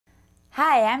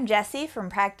Hi, I'm Jessie from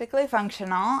Practically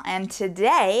Functional, and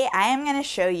today I am going to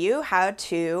show you how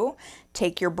to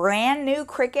take your brand new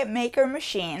Cricut Maker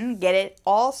machine, get it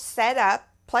all set up,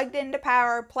 plugged into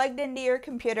power, plugged into your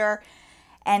computer,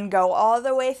 and go all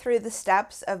the way through the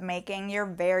steps of making your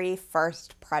very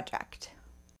first project.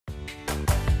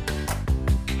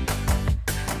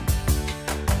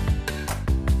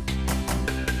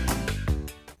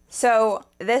 So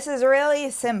this is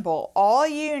really simple. All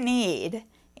you need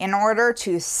in order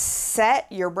to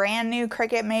set your brand new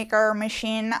Cricut Maker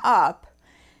machine up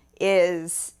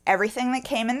is everything that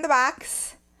came in the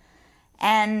box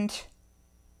and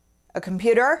a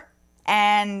computer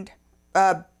and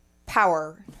a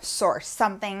power source,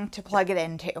 something to plug it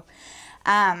into.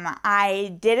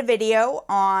 I did a video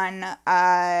on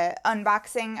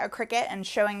unboxing a Cricut and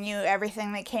showing you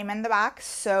everything that came in the box,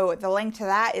 so the link to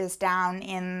that is down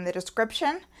in the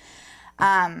description.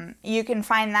 You can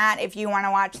find that if you want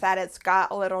to watch that. It's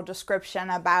got a little description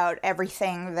about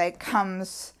everything that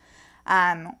comes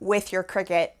with your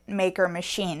Cricut Maker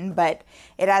machine, but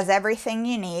it has everything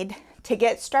you need to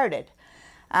get started.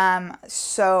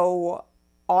 So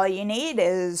all you need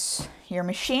is your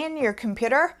machine, your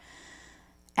computer,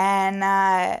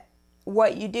 and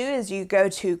what you do is you go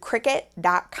to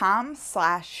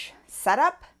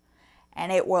cricut.com/setup,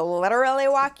 and it will literally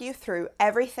walk you through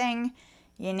everything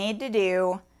you need to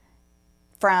do,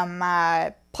 from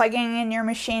plugging in your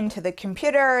machine to the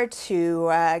computer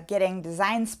to getting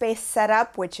Design Space set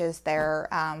up, which is their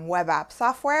web app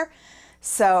software.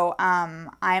 So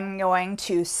I'm going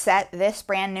to set this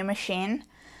brand new machine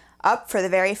up for the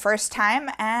very first time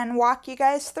and walk you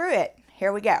guys through it.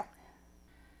 Here we go.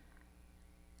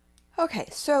 Okay,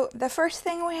 so the first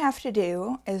thing we have to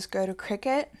do is go to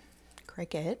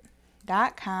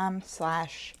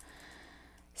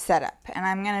cricut.com/setup, and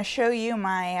I'm going to show you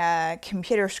my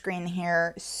computer screen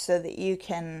here so that you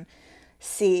can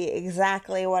see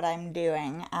exactly what I'm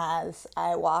doing as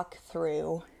I walk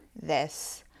through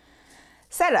this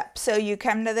setup. So you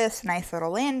come to this nice little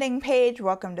landing page.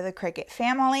 Welcome to the Cricut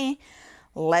family.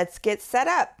 Let's get set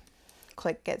up.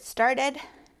 Click Get Started.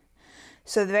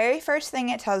 So the very first thing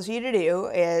it tells you to do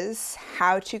is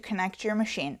how to connect your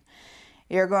machine.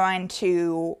 You're going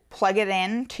to plug it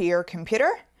in to your computer,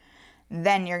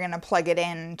 then you're going to plug it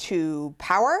into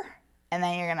power, and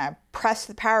then you're going to press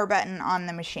the power button on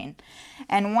the machine.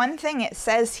 And one thing it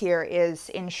says here is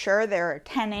ensure there are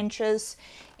 10 inches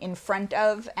in front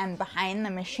of and behind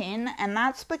the machine, and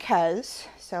that's because,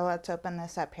 so let's open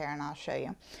this up here and I'll show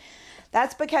you.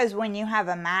 That's because when you have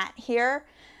a mat here,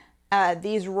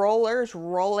 these rollers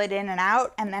roll it in and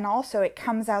out, and then also it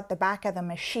comes out the back of the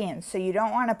machine. So you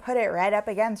don't want to put it right up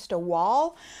against a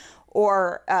wall,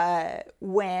 or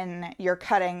when you're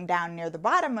cutting down near the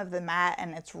bottom of the mat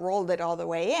and it's rolled it all the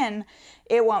way in,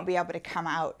 it won't be able to come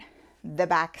out the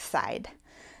back side.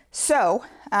 So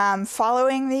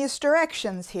following these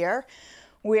directions here,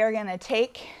 we are going to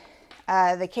take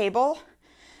the cable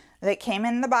that came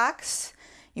in the box.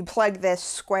 You plug this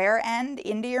square end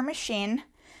into your machine,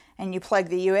 and you plug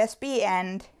the USB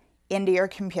end into your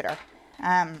computer. So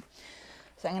I'm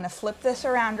going to flip this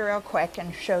around real quick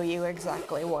and show you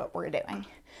exactly what we're doing.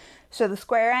 So the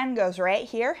square end goes right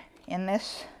here in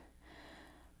this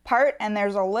part, and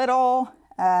there's a little,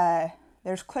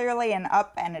 there's clearly an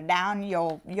up and a down.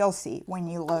 You'll see when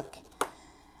you look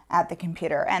at the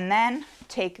computer. And then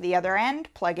take the other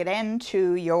end, plug it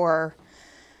into your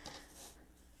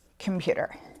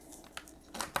computer.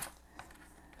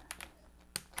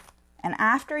 And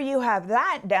after you have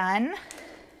that done,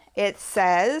 it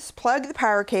says plug the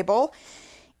power cable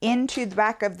into the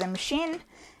back of the machine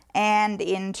and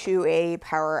into a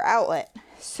power outlet.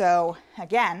 So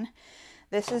again,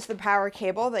 this is the power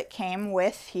cable that came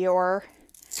with your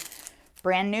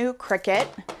brand new Cricut.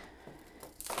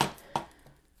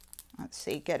 Let's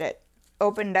see, get it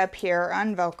opened up here,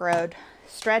 unvelcroed,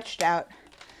 stretched out.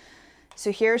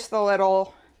 So here's the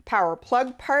little power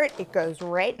plug part. It goes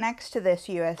right next to this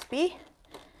USB.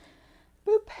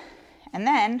 Boop. And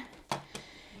then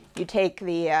you take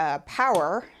the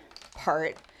power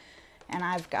part, and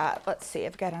I've got, let's see,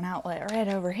 I've got an outlet right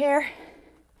over here.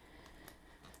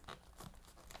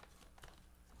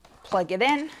 Plug it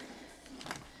in.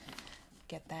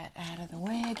 Get that out of the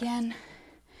way again.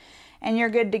 And you're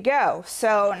good to go.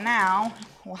 So now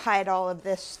we'll hide all of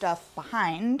this stuff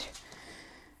behind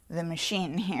the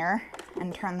machine here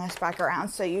and turn this back around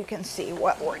so you can see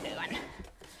what we're doing.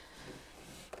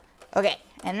 Okay,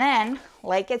 and then,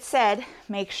 like it said,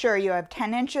 make sure you have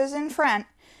 10 inches in front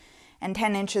and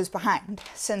 10 inches behind.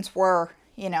 Since we're,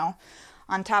 you know,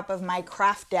 on top of my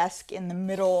craft desk in the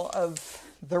middle of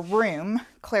the room.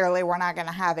 Clearly we're not going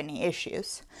to have any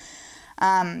issues.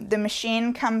 The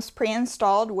machine comes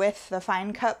pre-installed with the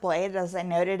fine cut blade, as I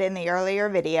noted in the earlier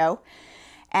video,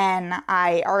 and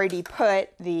I already put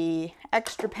the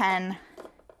extra pen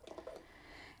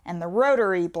and the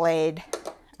rotary blade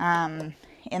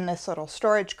in this little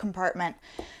storage compartment.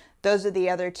 Those are the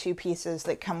other two pieces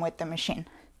that come with the machine.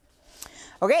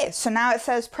 Okay, so now it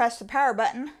says press the power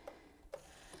button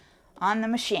on the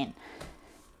machine.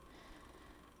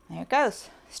 There it goes,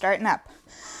 starting up.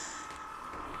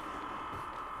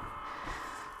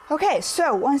 Okay,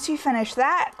 so once you finish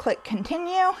that, click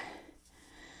continue.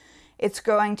 It's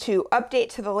going to update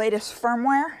to the latest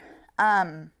firmware.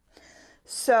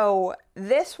 So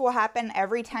this will happen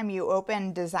every time you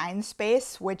open Design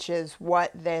Space, which is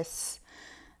what this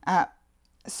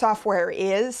software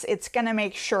is. It's going to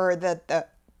make sure that the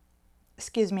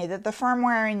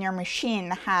firmware in your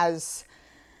machine has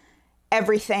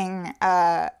everything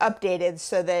updated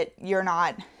so that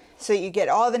you get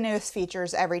all the newest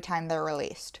features every time they're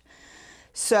released.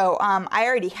 So I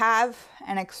already have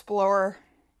an Explorer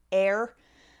Air,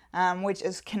 which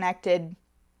is connected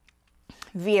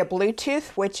via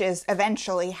Bluetooth, which is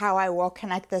eventually how I will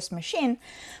connect this machine.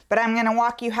 But I'm going to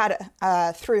walk you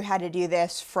through how to do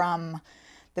this from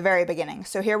the very beginning.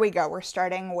 So here we go. We're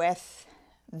starting with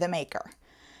the Maker,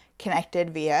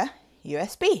 connected via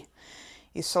USB.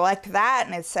 You select that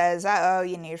and it says, uh-oh,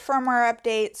 you need firmware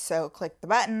update. So click the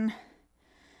button,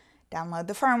 download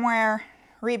the firmware,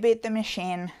 reboot the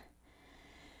machine.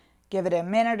 Give it a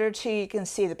minute or two. You can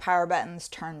see the power buttons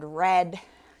turned red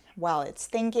while it's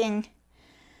thinking.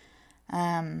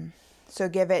 So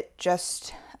give it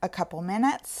just a couple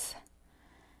minutes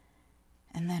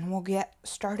and then we'll get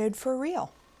started for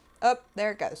real. Oh,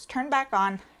 there it goes. Turn back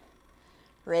on.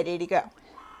 Ready to go.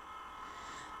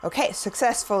 Okay,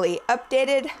 successfully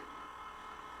updated.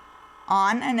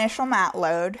 On initial mat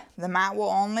load, the mat will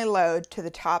only load to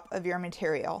the top of your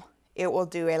material. It will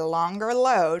do a longer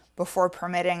load before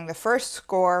permitting the first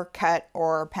score, cut,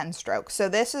 or pen stroke. So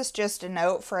this is just a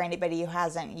note for anybody who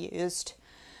hasn't used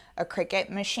a Cricut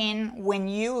machine. When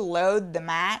you load the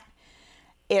mat,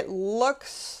 it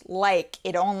looks like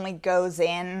it only goes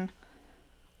in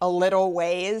a little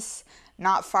ways,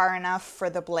 not far enough for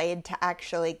the blade to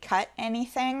actually cut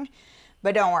anything.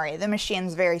 But don't worry, the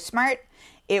machine's very smart.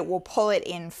 It will pull it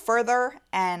in further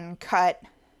and cut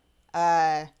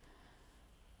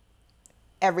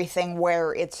everything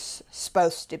where it's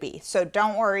supposed to be. So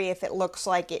don't worry if it looks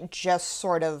like it just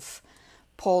sort of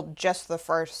pulled just the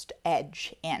first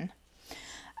edge in.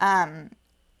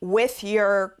 With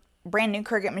your brand new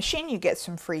Cricut machine, you get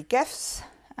some free gifts.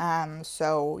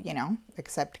 So, you know,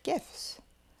 accept gifts.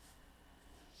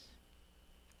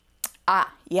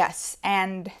 Ah, yes,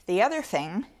 and the other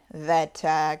thing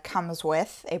that comes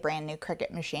with a brand new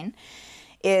Cricut machine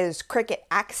is Cricut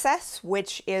Access,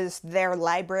 which is their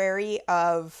library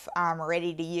of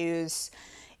ready-to-use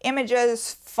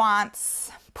images,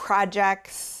 fonts,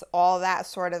 projects, all that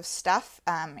sort of stuff.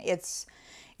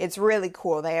 It's really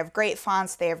cool. They have great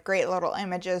fonts. They have great little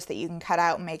images that you can cut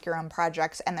out and make your own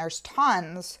projects. And there's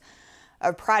tons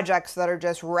of projects that are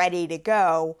just ready to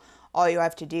go. All you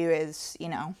have to do is, you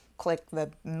know, click the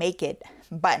Make It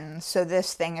button. So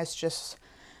this thing is just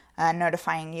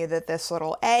notifying you that this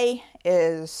little A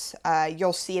is,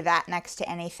 you'll see that next to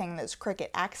anything that's Cricut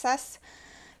Access.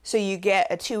 So you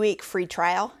get a 2-week free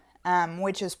trial,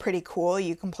 which is pretty cool.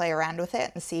 You can play around with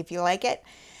it and see if you like it.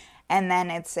 And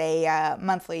then it's a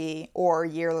monthly or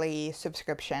yearly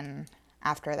subscription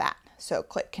after that. So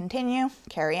click continue,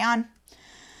 carry on.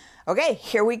 Okay,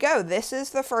 here we go. This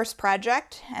is the first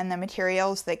project and the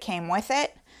materials that came with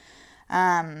it.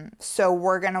 So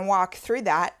we're going to walk through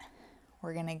that.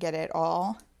 We're going to get it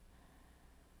all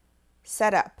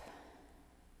set up.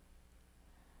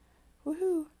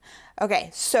 Woohoo.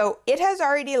 Okay, so it has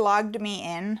already logged me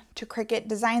in to Cricut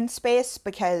Design Space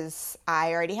because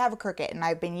I already have a Cricut and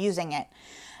I've been using it.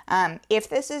 If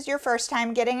this is your first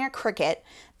time getting a Cricut,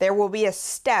 there will be a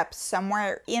step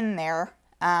somewhere in there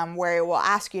where it will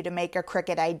ask you to make a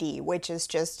Cricut ID, which is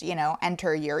just, you know,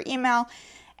 enter your email,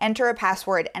 enter a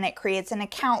password, and it creates an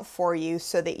account for you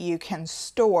so that you can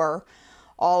store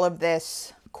all of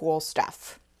this cool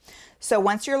stuff. So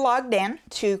once you're logged in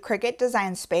to Cricut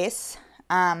Design Space,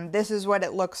 this is what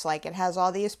it looks like. It has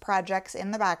all these projects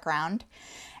in the background,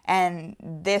 and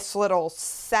this little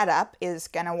setup is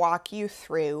going to walk you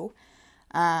through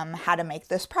how to make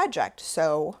this project.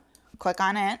 So click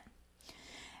on it,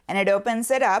 and it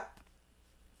opens it up.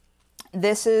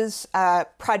 This is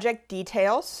project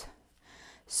details.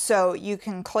 So you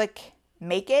can click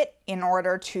Make It in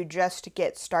order to just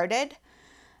get started.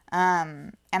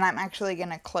 And I'm actually going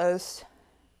to close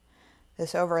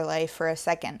this overlay for a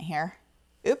second here.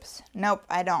 Oops, nope,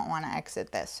 I don't want to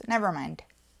exit this. Never mind.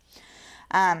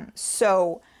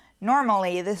 So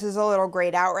normally this is a little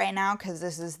grayed out right now because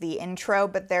this is the intro,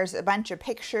 but there's a bunch of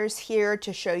pictures here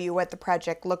to show you what the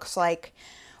project looks like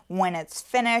when it's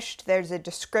finished. There's a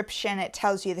description. It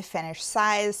tells you the finished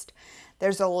size.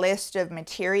 There's a list of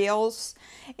materials.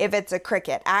 If it's a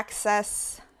Cricut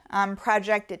Access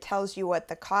project, it tells you what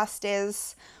the cost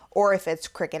is, or if it's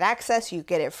Cricut Access, you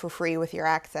get it for free with your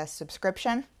Access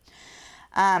subscription.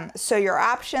 So your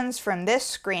options from this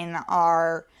screen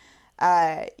are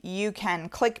you can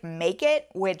click Make It,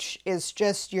 which is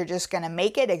just, you're just going to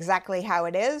make it exactly how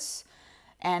it is,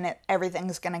 and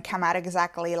everything's going to come out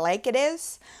exactly like it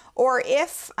is. Or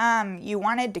if you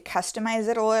wanted to customize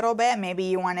it a little bit, maybe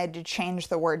you wanted to change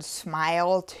the word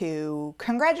smile to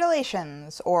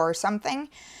congratulations or something,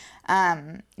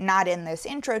 not in this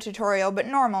intro tutorial, but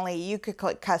normally you could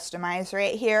click customize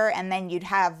right here, and then you'd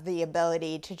have the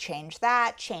ability to change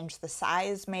that, change the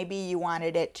size. Maybe you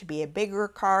wanted it to be a bigger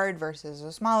card versus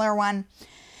a smaller one.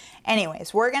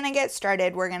 Anyways, we're going to get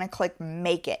started. We're going to click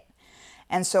Make It.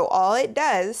 And so all it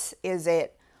does is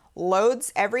it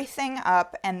loads everything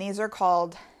up, and these are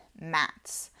called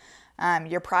mats.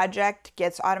 Your project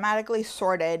gets automatically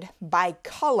sorted by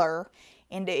color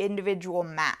into individual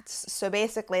mats. So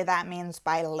basically that means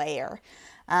by layer.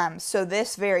 So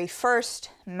this very first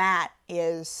mat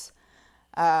is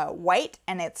white,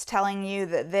 and it's telling you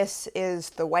that this is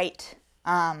the white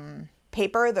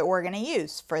paper that we're going to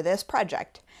use for this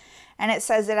project. And it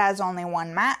says it has only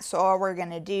one mat, so all we're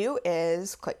going to do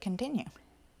is click Continue.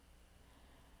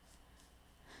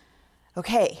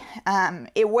 Okay,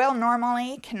 it will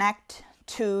normally connect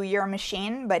to your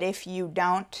machine, but if you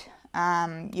don't,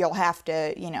 you'll have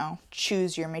to,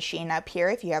 choose your machine up here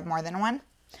if you have more than one.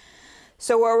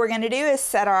 So what we're going to do is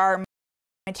set our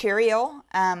material.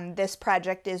 This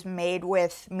project is made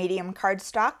with medium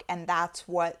cardstock, and that's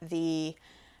what the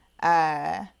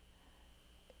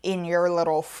in your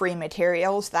little free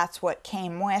materials, that's what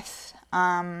came with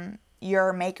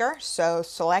your maker. So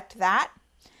select that.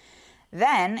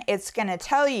 Then it's going to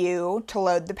tell you to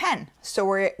load the pen.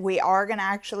 So we are going to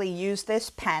actually use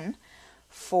this pen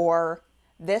for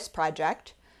this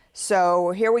project.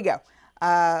 So here we go.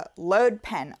 Load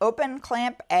pen. Open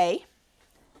clamp A.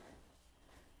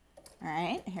 All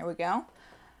right, here we go.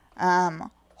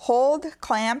 Hold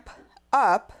clamp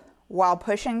up while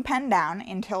pushing pen down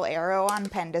until arrow on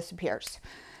pen disappears.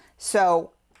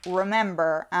 So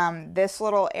remember, this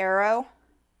little arrow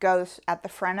goes at the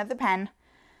front of the pen.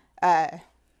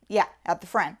 Yeah, at the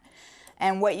front.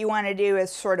 And what you want to do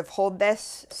is sort of hold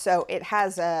this so it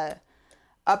has a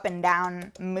up and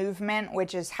down movement,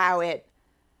 which is how it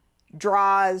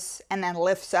draws and then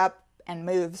lifts up and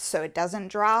moves so it doesn't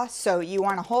draw. So you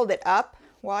want to hold it up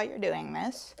while you're doing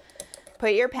this.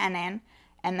 Put your pen in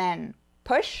and then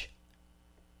push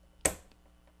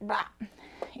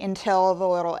until the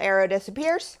little arrow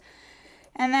disappears,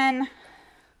 and then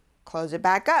close it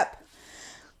back up.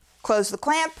 Close the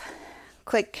clamp,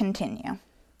 click Continue.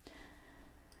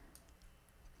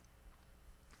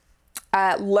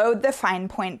 Load the fine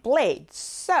point blade.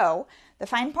 So the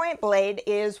fine point blade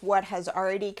is what has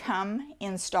already come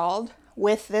installed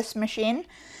with this machine,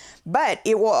 but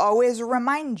it will always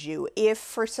remind you if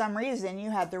for some reason you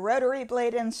had the rotary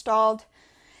blade installed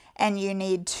and you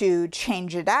need to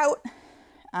change it out.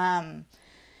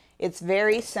 It's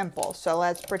very simple. So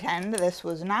let's pretend this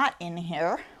was not in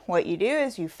here. What you do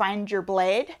is you find your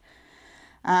blade.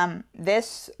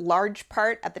 This large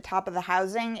part at the top of the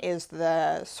housing is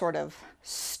the sort of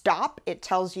stop. It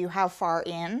tells you how far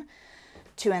in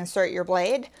to insert your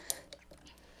blade.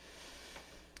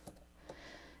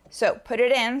 So put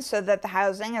it in so that the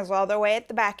housing is all the way at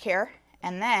the back here,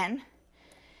 and then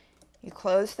you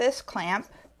close this clamp.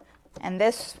 And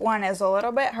this one is a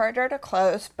little bit harder to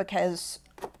close because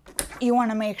you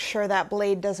want to make sure that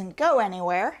blade doesn't go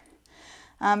anywhere.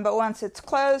 But once it's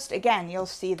closed, again, you'll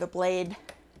see the blade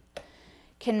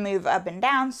can move up and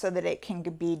down so that it can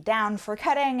be down for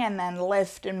cutting and then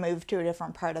lift and move to a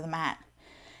different part of the mat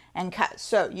and cut.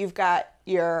 So you've got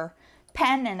your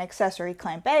pen in accessory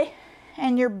clamp A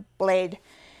and your blade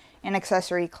in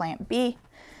accessory clamp B.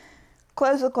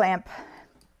 Close the clamp,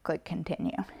 click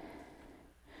Continue.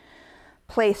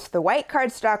 Place the white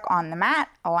cardstock on the mat,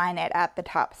 align it at the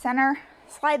top center,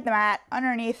 slide the mat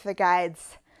underneath the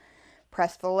guides,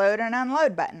 press the load and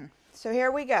unload button. So here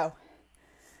we go.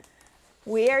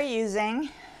 We are using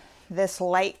this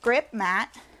light grip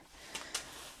mat.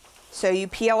 So you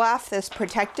peel off this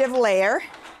protective layer,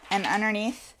 and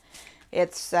underneath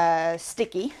it's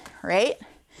sticky, right?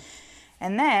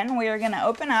 And then we are going to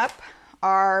open up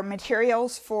our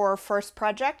materials for first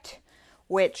project,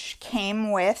 which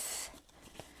came with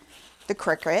the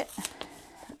Cricut.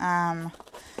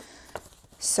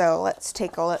 So let's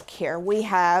take a look here. We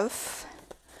have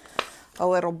a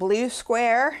little blue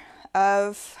square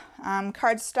of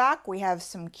cardstock. We have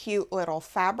some cute little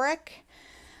fabric.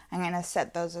 I'm going to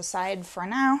set those aside for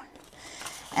now.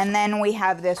 And then we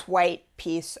have this white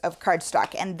piece of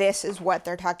cardstock, and this is what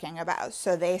they're talking about.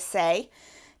 So they say,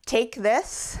 take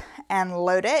this and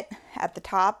load it at the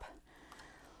top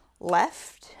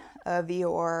left of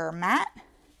your mat.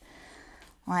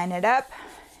 Line it up.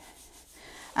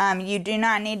 You do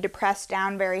not need to press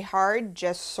down very hard,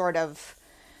 just sort of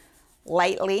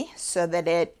lightly so that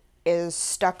it is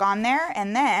stuck on there.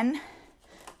 And then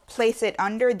place it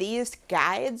under these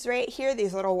guides right here,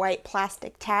 these little white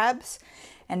plastic tabs,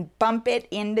 and bump it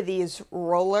into these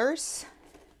rollers.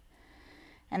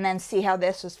 And then see how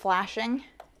this is flashing?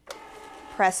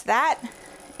 Press that,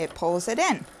 it pulls it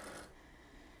in.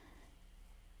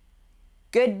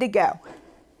 Good to go.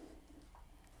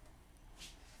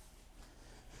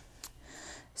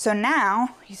 So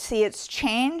now you see it's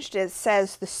changed. It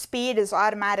says the speed is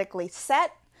automatically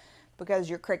set because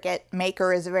your Cricut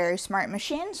Maker is a very smart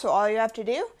machine. So all you have to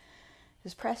do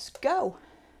is press go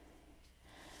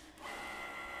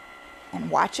and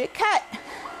watch it cut.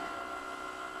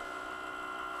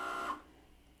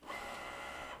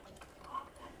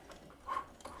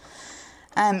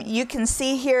 You can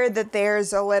see here that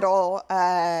there's a little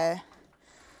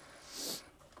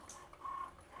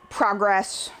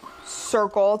progress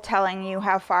circle telling you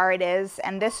how far it is,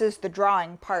 and this is the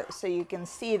drawing part, so you can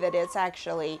see that it's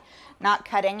actually not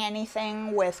cutting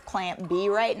anything with clamp B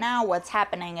right now. What's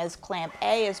happening is clamp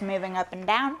A is moving up and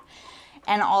down,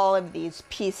 and all of these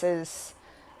pieces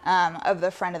of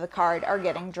the front of the card are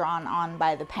getting drawn on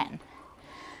by the pen.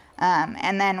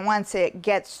 And then once it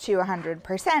gets to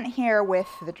 100% here with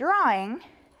the drawing,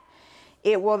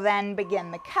 it will then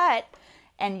begin the cut,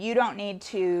 and you don't need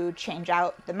to change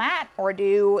out the mat or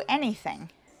do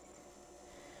anything.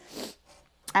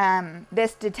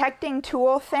 This detecting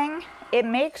tool thing, it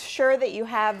makes sure that you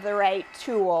have the right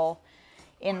tool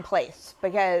in place,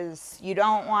 because you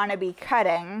don't want to be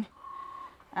cutting,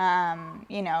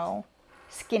 you know,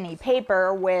 skinny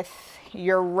paper with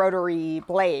your rotary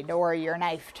blade or your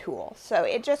knife tool. So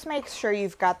it just makes sure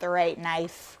you've got the right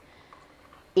knife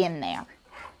in there.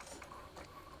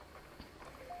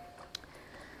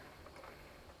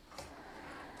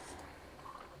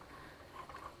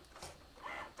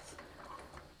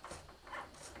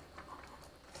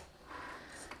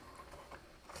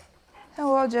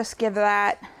 So we'll just give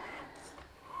that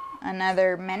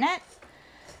another minute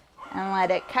and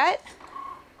let it cut.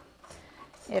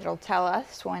 It'll tell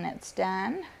us when it's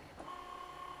done.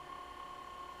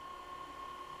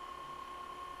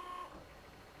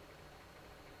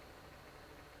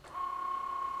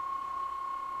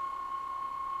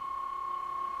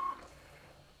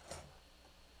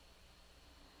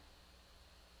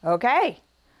 Okay,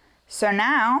 so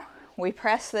now we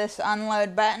press this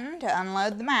unload button to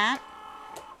unload the mat,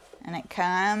 and it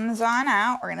comes on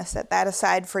out. We're going to set that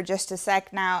aside for just a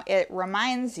sec. Now it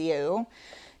reminds you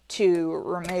to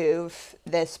remove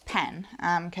this pen,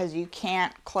 because you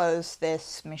can't close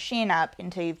this machine up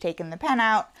until you've taken the pen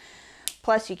out.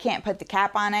 Plus you can't put the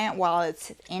cap on it while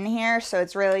it's in here, so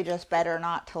it's really just better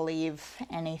not to leave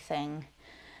anything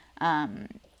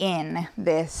in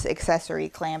this accessory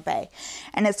clamp A.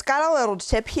 And it's got a little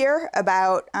tip here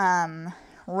about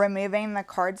removing the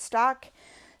cardstock.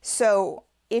 So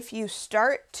if you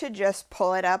start to just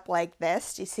pull it up like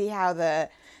this, do you see how the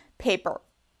paper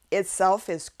itself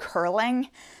is curling?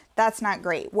 That's not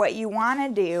great. What you want to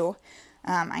do,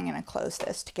 I'm going to close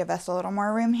this to give us a little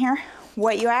more room here.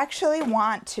 What you actually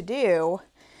want to do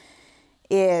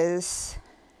is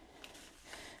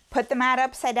put the mat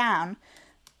upside down,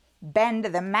 bend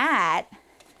the mat,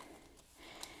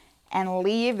 and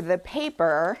leave the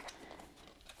paper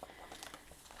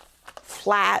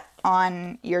flat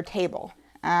on your table.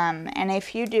 And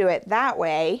if you do it that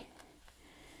way,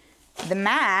 the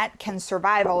mat can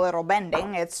survive a little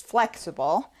bending. It's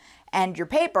flexible, and your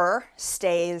paper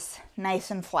stays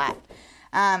nice and flat.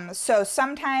 So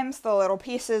sometimes the little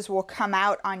pieces will come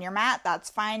out on your mat. That's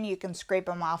fine. You can scrape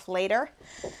them off later.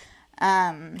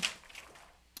 And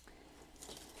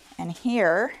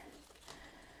here,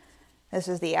 this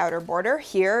is the outer border.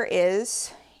 Here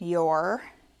is your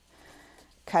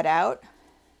cutout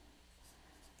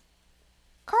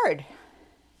card.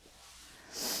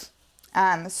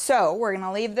 So we're going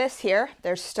to leave this here.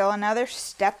 There's still another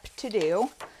step to do.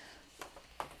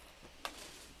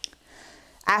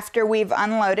 After we've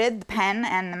unloaded the pen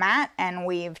and the mat and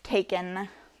we've taken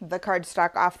the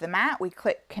cardstock off the mat, we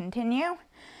click continue.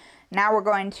 Now we're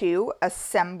going to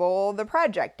assemble the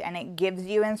project, and it gives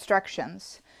you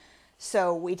instructions.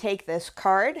 So we take this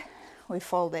card, we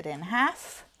fold it in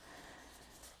half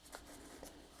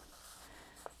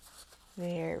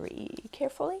very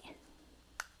carefully.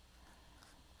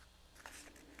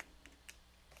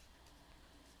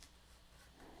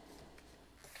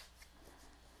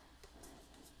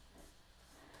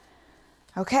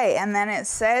 Okay, and then it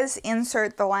says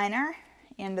insert the liner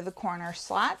into the corner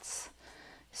slots.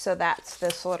 So that's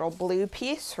this little blue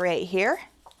piece right here.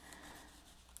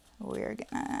 We're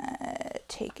gonna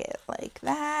take it like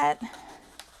that.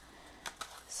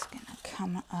 It's gonna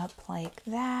come up like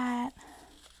that.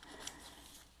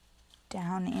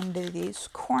 Down into these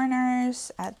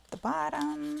corners at the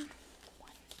bottom.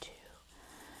 1, 2.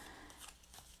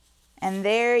 And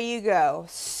there you go.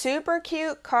 Super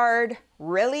cute card,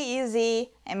 really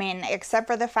easy. I mean, except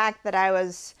for the fact that I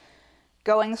was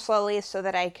going slowly so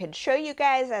that I could show you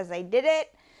guys as I did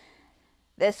it.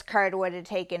 This card would have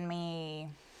taken me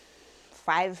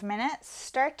 5 minutes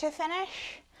start to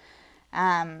finish.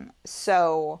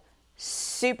 So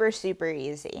super, super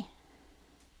easy.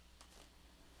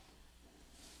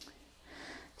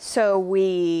 So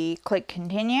we click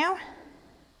continue.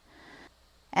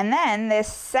 And then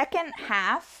this second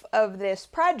half of this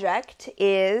project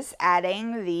is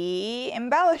adding the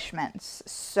embellishments.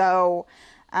 So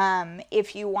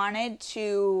if you wanted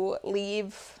to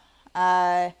leave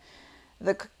the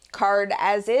card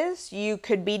as is, you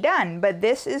could be done. But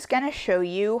this is going to show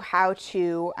you how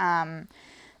to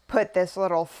put this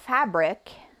little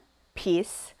fabric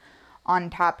piece on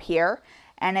top here.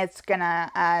 And it's going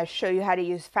to show you how to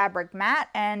use fabric mat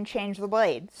and change the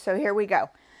blade. So here we go.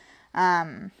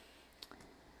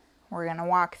 We're going to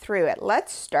walk through it.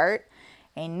 Let's start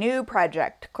a new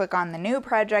project. Click on the new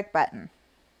project button.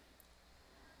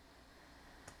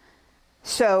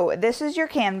 So this is your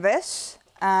canvas.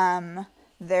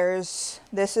 This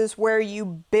is where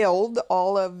you build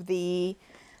all of the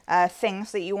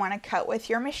things that you want to cut with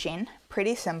your machine.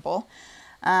 Pretty simple.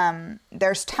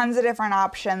 There's tons of different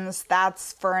options.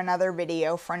 That's for another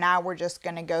video. For now, we're just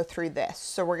going to go through this.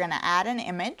 So we're going to add an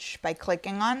image by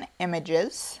clicking on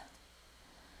images.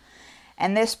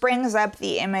 And this brings up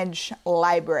the image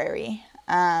library.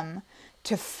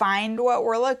 To find what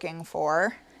we're looking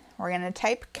for, we're going to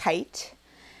type kite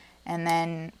and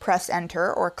then press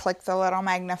enter or click the little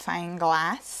magnifying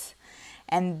glass.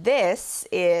 And this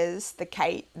is the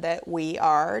kite that we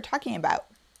are talking about.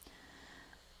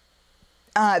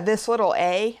 This little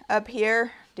A up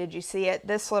here, did you see it?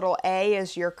 This little A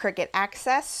is your Cricut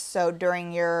access. So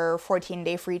during your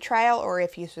 14-day free trial, or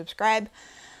if you subscribe,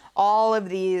 all of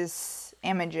these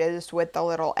images with the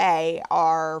little A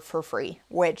are for free,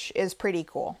 which is pretty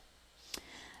cool.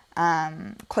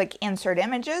 Click insert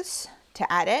images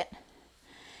to add it.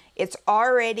 It's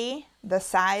already the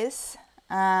size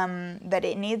that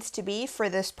it needs to be for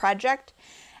this project,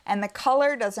 and the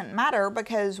color doesn't matter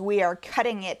because we are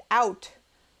cutting it out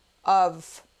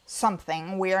of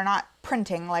something. We are not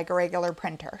printing like a regular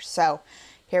printer. So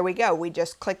here we go. We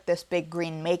just click this big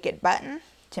green make it button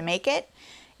to make it.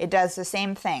 It does the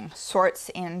same thing, sorts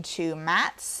into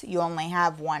mats. You only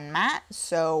have one mat,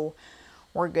 so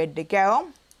we're good to go.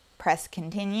 Press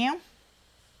continue.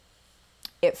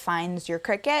 It finds your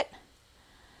Cricut.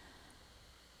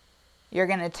 You're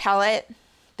going to tell it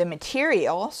the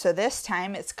material. So this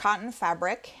time it's cotton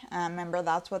fabric. Remember,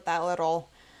 that's what that little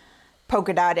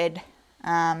polka dotted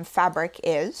fabric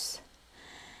is.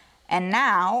 And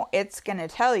now it's going to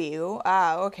tell you,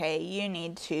 okay, you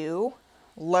need to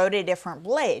load a different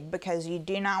blade because you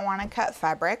do not want to cut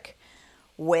fabric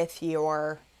with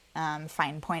your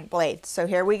fine point blade. So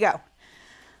here we go.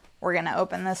 We're going to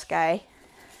open this guy.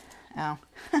 Oh,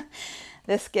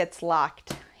 this gets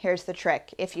locked. Here's the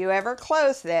trick. If you ever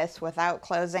close this without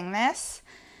closing this,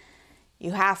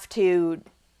 you have to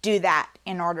do that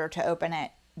in order to open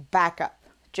it back up.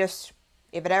 Just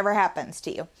if it ever happens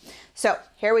to you. So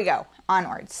here we go.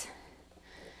 Onwards.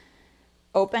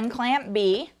 Open clamp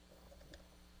B.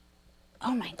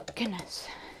 Oh my goodness.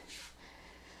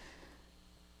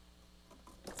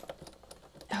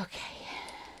 Okay.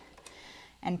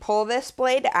 And pull this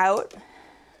blade out.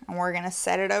 And we're going to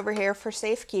set it over here for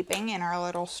safekeeping in our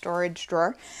little storage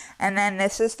drawer. And then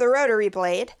this is the rotary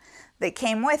blade that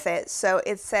came with it. So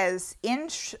it says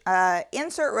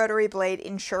insert rotary blade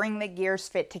ensuring the gears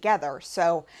fit together.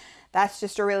 So that's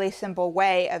just a really simple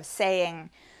way of saying,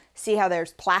 see how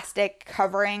there's plastic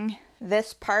covering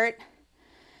this part?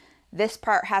 This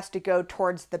part has to go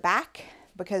towards the back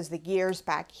because the gear's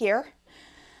back here.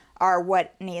 are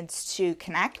what needs to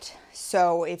connect.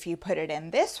 So if you put it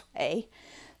in this way,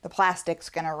 the plastic's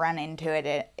going to run into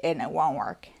it and it won't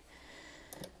work.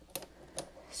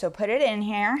 So put it in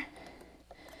here.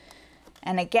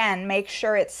 And again, make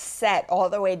sure it's set all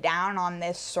the way down on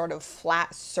this sort of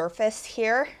flat surface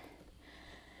here.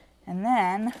 And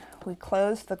then we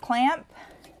close the clamp,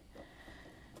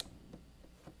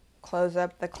 close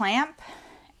up the clamp,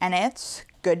 and it's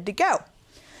good to go.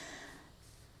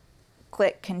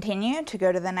 Click continue to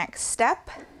go to the next step.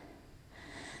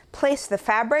 Place the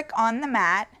fabric on the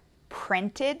mat,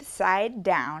 printed side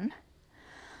down,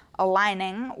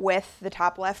 aligning with the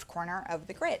top left corner of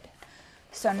the grid.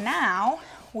 So now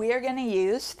we are going to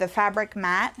use the fabric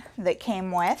mat that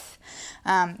came with.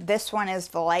 This one is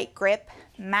the light grip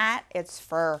mat. It's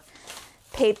for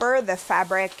paper. The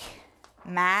fabric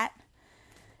mat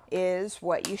is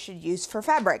what you should use for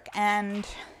fabric, and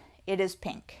it is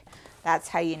pink. That's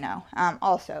how you know.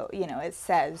 Also, you know, it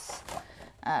says,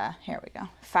 here we go,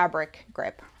 fabric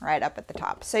grip right up at the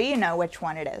top. So you know which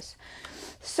one it is.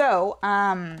 So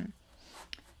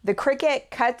the Cricut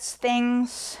cuts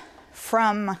things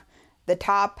from the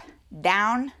top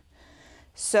down.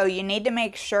 So you need to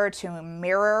make sure to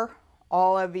mirror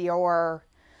all of your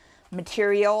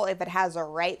material if it has a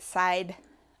right side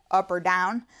up or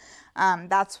down.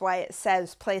 That's why it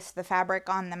says place the fabric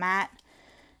on the mat,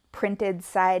 printed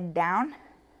side down.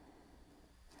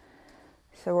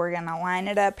 So we're going to line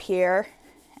it up here.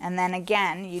 And then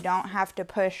again, you don't have to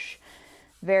push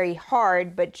very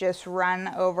hard, but just run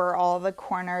over all the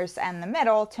corners and the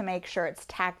middle to make sure it's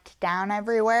tacked down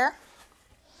everywhere.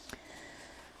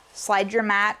 Slide your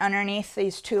mat underneath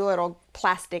these two little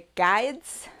plastic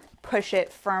guides. Push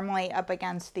it firmly up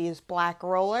against these black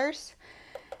rollers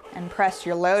and press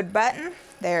your load button.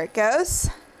 There it goes.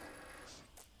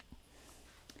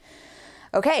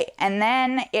 Okay, and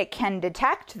then it can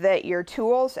detect that your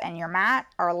tools and your mat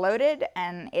are loaded,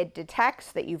 and it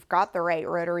detects that you've got the right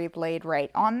rotary blade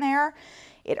right on there.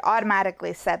 It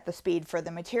automatically set the speed for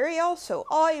the material, so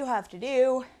all you have to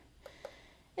do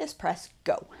is press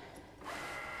go.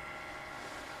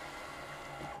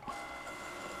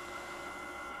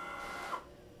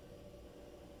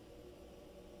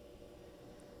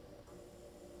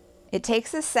 It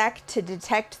takes a sec to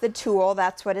detect the tool.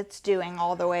 That's what it's doing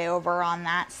all the way over on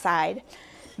that side.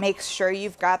 Make sure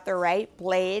you've got the right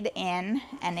blade in,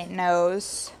 and it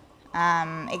knows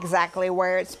exactly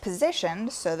where it's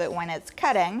positioned so that when it's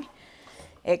cutting,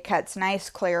 it cuts nice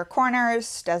clear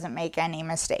corners, doesn't make any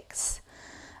mistakes.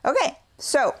 Okay,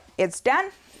 so it's done.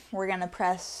 We're gonna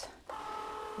press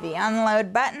the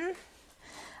unload button.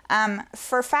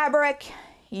 For fabric,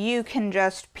 you can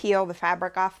just peel the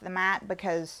fabric off the mat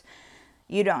because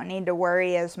you don't need to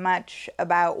worry as much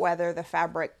about whether the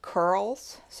fabric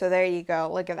curls. So there you go.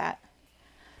 Look at that.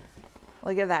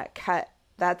 Look at that cut.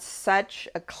 That's such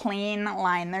a clean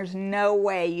line. There's no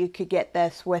way you could get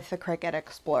this with the Cricut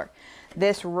Explorer.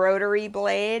 This rotary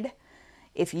blade,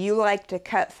 if you like to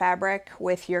cut fabric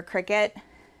with your Cricut,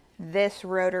 this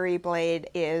rotary blade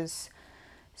is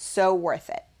so worth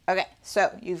it. Okay,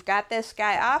 so you've got this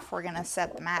guy off. We're gonna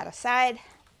set the mat aside.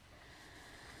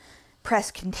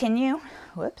 Press continue.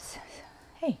 Whoops.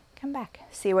 Hey, come back.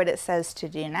 See what it says to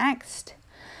do next.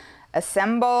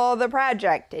 Assemble the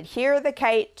project. Adhere the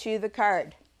kite to the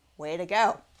card. Way to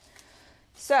go.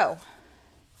 So,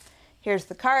 here's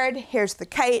the card. Here's the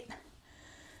kite.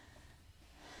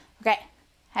 Okay,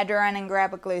 had to run and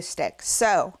grab a glue stick.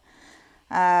 So,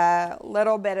 a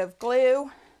little bit of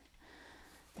glue.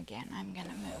 Again, I'm going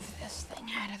to move this thing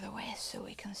out of the way so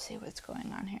we can see what's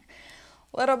going on here.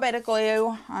 A little bit of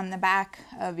glue on the back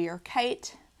of your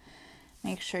kite.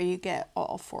 Make sure you get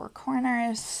all four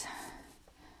corners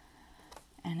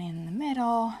and in the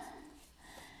middle.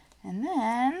 And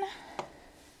then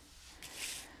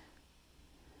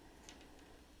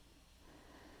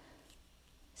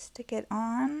stick it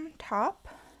on top.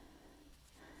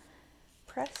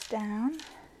 Press down.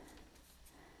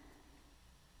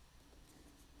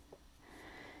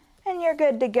 And you're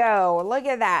good to go. Look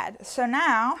at that. So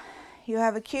now you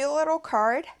have a cute little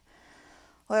card,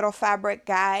 little fabric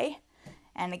guy.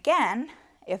 And again,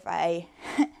 if I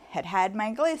had had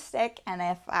my glue stick and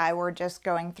if I were just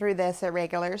going through this at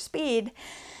regular speed,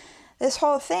 this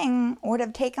whole thing would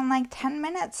have taken like 10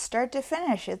 minutes start to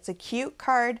finish. It's a cute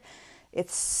card.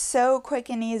 It's so quick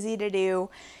and easy to do.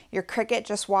 Your Cricut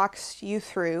just walks you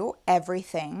through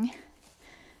everything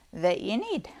that you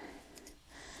need.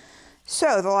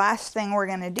 So the last thing we're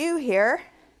going to do here,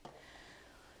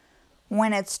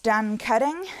 when it's done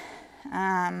cutting,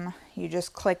 you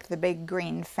just click the big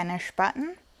green finish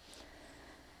button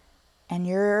and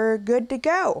you're good to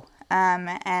go.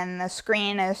 and the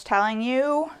screen is telling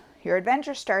you your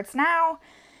adventure starts now.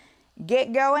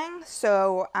 Get going.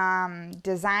 So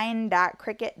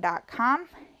design.cricut.com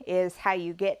is how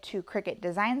you get to Cricut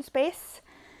Design Space,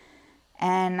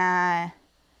 and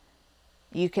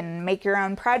you can make your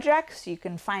own projects. You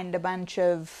can find a bunch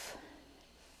of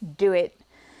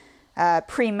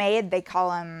pre-made, they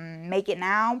call them make it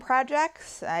now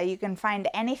projects. You can find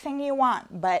anything you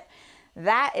want, but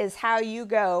that is how you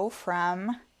go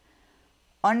from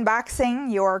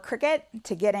unboxing your Cricut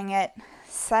to getting it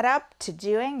set up to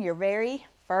doing your very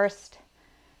first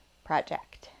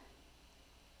project.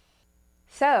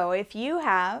 So if you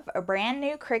have a brand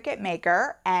new Cricut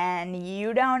Maker and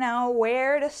you don't know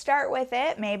where to start with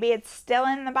it, maybe it's still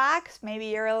in the box, maybe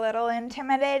you're a little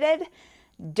intimidated,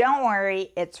 don't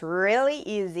worry, it's really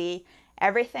easy.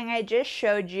 Everything I just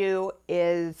showed you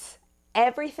is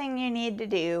everything you need to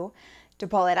do to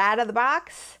pull it out of the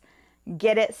box,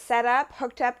 get it set up,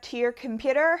 hooked up to your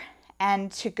computer,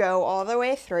 and to go all the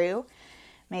way through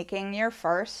making your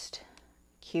first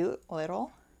cute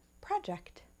little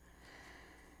project.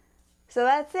 So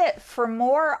that's it. For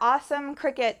more awesome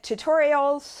Cricut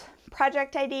tutorials,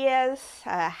 project ideas,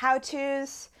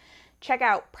 how-tos, check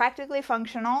out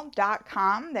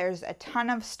practicallyfunctional.com. There's a ton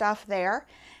of stuff there.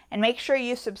 And make sure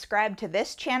you subscribe to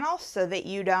this channel so that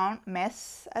you don't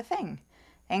miss a thing.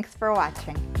 Thanks for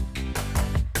watching.